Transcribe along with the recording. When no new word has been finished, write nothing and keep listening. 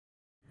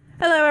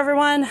Hello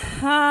everyone.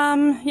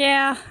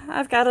 Yeah,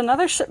 I've got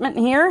another shipment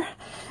here,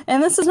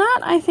 and this is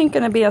not, I think,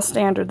 going to be a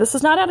standard. This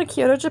is not out of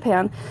Kyoto,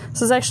 Japan.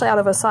 This is actually out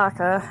of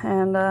Osaka,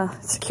 and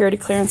security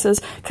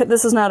clearances.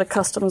 This is not a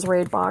customs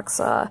raid box.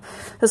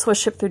 This was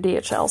shipped through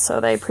DHL, so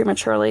they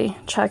prematurely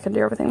check and do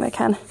everything they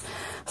can.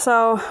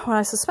 So what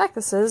I suspect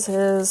this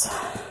is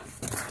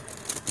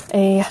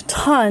a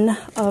ton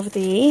of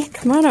the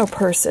kimono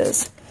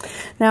purses.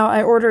 Now,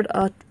 I ordered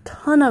a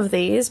ton of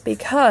these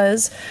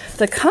because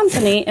the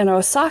company in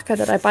Osaka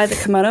that I buy the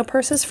kimono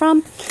purses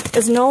from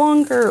is no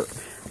longer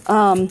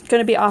going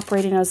to be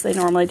operating as they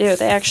normally do.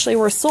 They actually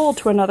were sold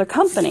to another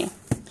company,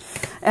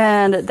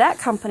 and that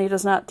company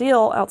does not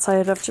deal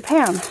outside of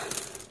Japan.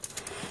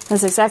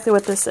 That's exactly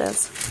what this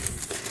is.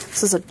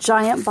 This is a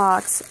giant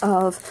box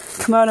of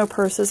kimono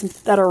purses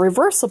that are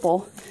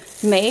reversible,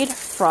 made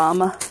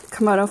from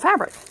kimono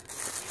fabric.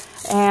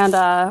 And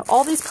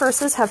all these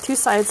purses have two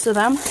sides to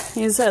them.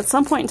 These at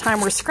some point in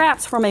time were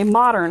scraps from a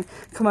modern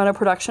kimono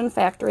production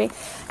factory,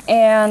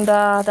 and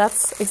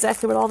that's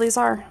exactly what all these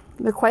are.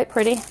 They're quite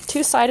pretty,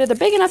 two-sided. They're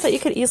big enough that you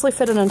could easily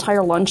fit an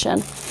entire lunch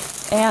in.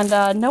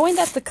 And knowing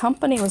that the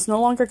company was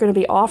no longer going to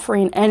be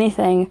offering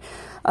anything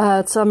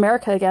to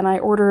America again, I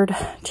ordered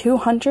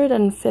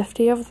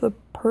 250 of the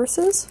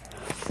purses.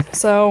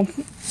 So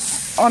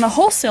on a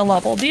wholesale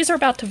level, these are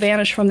about to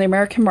vanish from the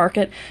American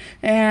market,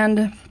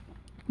 and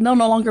they'll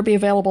no longer be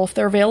available. If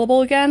they're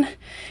available again,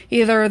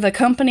 either the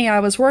company I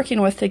was working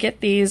with to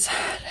get these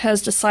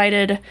has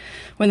decided,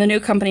 when the new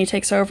company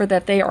takes over,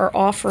 that they are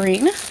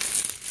offering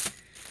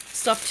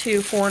stuff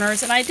to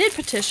foreigners, and I did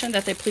petition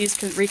that they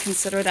please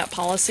reconsider that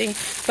policy,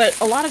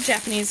 but a lot of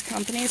Japanese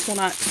companies will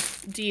not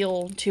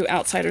deal to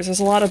outsiders.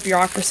 There's a lot of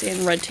bureaucracy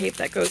and red tape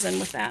that goes in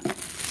with that.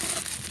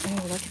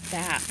 Oh, look at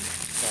that.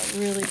 It's a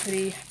really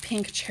pretty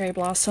pink cherry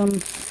blossom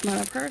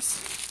kimono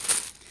purse.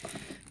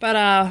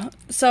 But,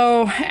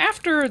 so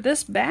after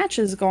this batch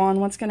is gone,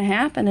 what's going to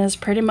happen is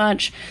pretty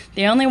much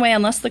the only way,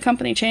 unless the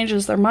company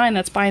changes their mind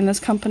that's buying this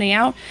company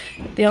out,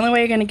 the only way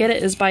you're going to get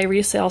it is by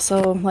resale.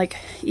 So, like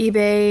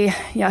eBay,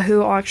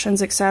 Yahoo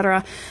auctions,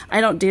 etc.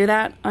 I don't do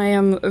that. I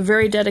am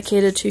very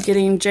dedicated to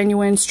getting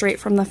genuine, straight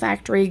from the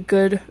factory,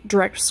 good,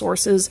 direct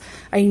sources.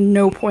 I at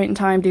no point in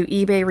time do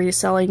eBay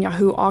reselling,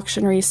 Yahoo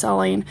auction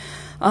reselling,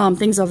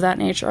 things of that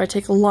nature. I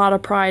take a lot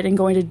of pride in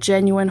going to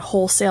genuine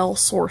wholesale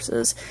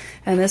sources.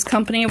 And this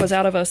company was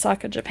out of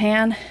Osaka,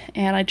 Japan,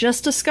 and I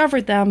just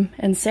discovered them,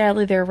 and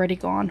sadly they're already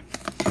gone.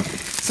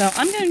 So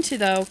I'm going to,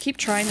 though, keep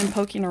trying and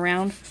poking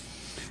around.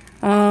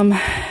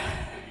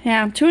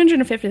 Yeah,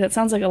 250, that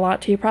sounds like a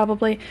lot to you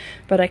probably,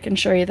 but I can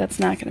assure you that's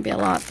not going to be a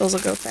lot. Those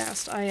will go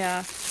fast. I,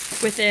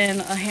 within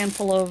a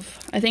handful of,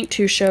 I think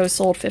 2 shows,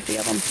 sold 50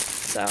 of them.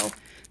 So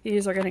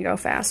these are going to go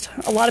fast.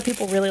 A lot of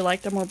people really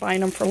like them. We're buying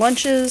them for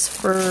lunches,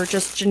 for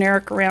just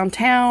generic around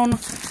town.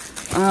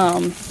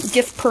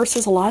 Gift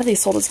purses. A lot of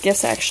these sold as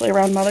gifts actually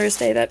around Mother's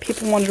Day, that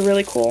people wanted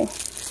really cool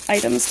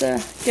items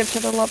to give to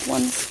their loved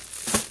ones.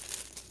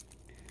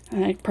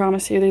 And I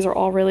promise you these are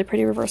all really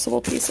pretty reversible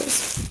pieces.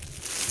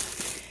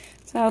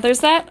 So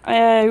there's that.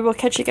 I will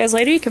catch you guys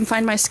later. You can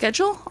find my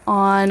schedule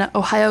on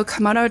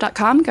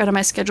ohiokimono.com. Go to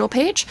my schedule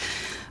page.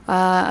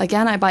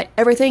 Again, I buy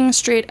everything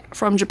straight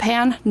from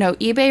Japan. No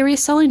eBay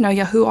reselling, no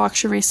Yahoo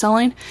auction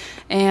reselling,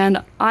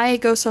 and I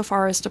go so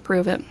far as to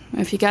prove it.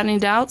 If you got any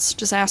doubts,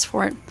 just ask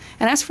for it.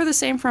 And ask for the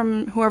same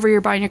from whoever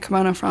you're buying your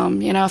kimono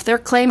from. You know, if they're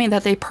claiming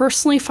that they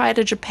personally fly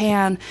to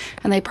Japan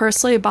and they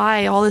personally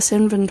buy all this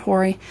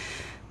inventory,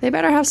 they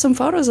better have some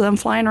photos of them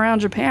flying around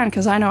Japan,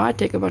 because I know I'd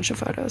take a bunch of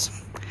photos.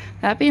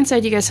 That being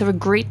said, you guys have a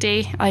great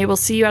day. I will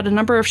see you at a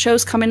number of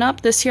shows coming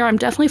up. This year I'm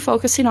definitely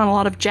focusing on a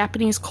lot of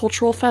Japanese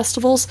cultural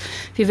festivals.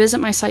 If you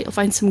visit my site, you'll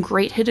find some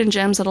great hidden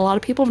gems that a lot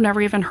of people have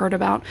never even heard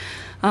about.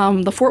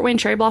 The Fort Wayne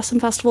Cherry Blossom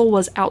Festival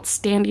was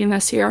outstanding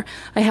this year.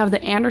 I have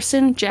the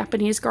Anderson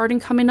Japanese Garden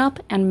coming up,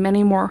 and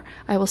many more.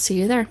 I will see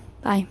you there.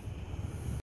 Bye.